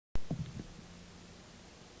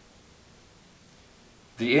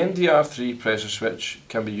The MDR3 pressure switch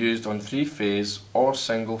can be used on 3-phase or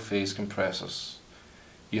single-phase compressors.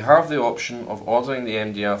 You have the option of ordering the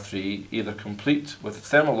MDR3 either complete with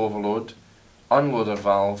thermal overload, unloader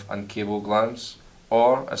valve and cable glands,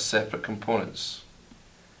 or as separate components.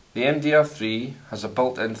 The MDR3 has a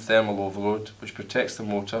built-in thermal overload which protects the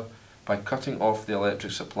motor by cutting off the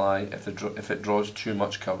electric supply if it draws too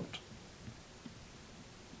much current.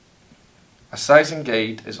 A sizing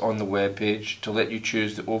guide is on the web page to let you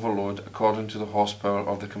choose the overload according to the horsepower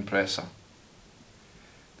of the compressor.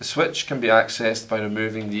 The switch can be accessed by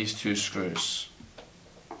removing these two screws.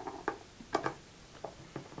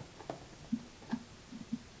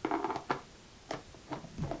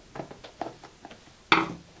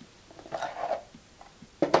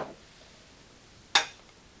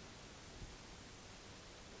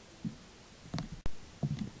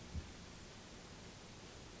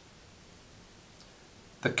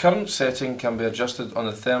 The current setting can be adjusted on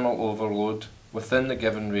the thermal overload within the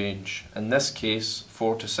given range, in this case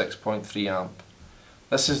 4 to 6.3 amp.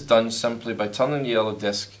 This is done simply by turning the yellow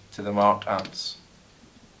disc to the marked amps.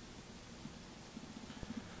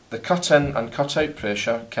 The cut-in and cut-out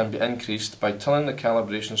pressure can be increased by turning the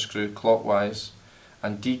calibration screw clockwise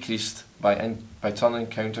and decreased by turning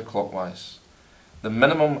counterclockwise. The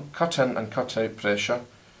minimum cut-in and cut-out pressure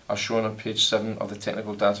are shown on page 7 of the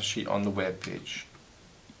technical data sheet on the web page.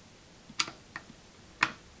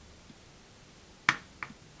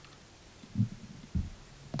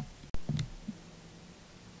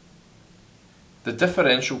 The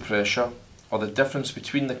differential pressure, or the difference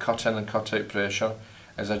between the cut-in and cut-out pressure,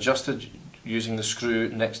 is adjusted using the screw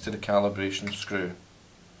next to the calibration screw.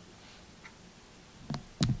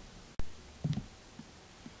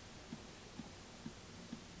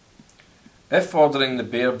 If ordering the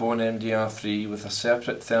bare bone MDR3 with a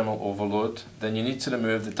separate thermal overload, then you need to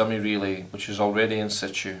remove the dummy relay, which is already in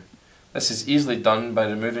situ. This is easily done by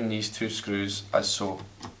removing these two screws as so.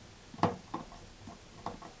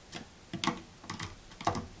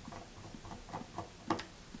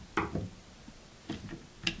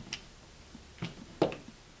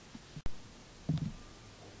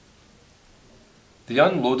 The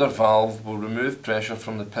unloader valve will remove pressure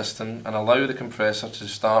from the piston and allow the compressor to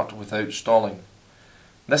start without stalling.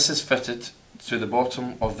 This is fitted to the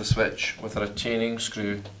bottom of the switch with a retaining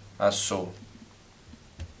screw as so.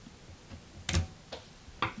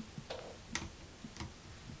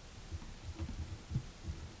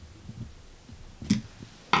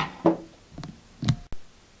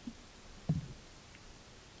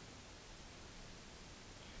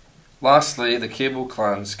 Lastly, the cable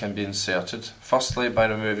glands can be inserted, firstly by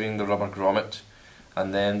removing the rubber grommet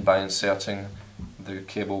and then by inserting the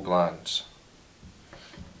cable glands.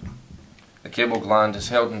 The cable gland is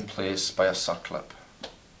held in place by a circlip.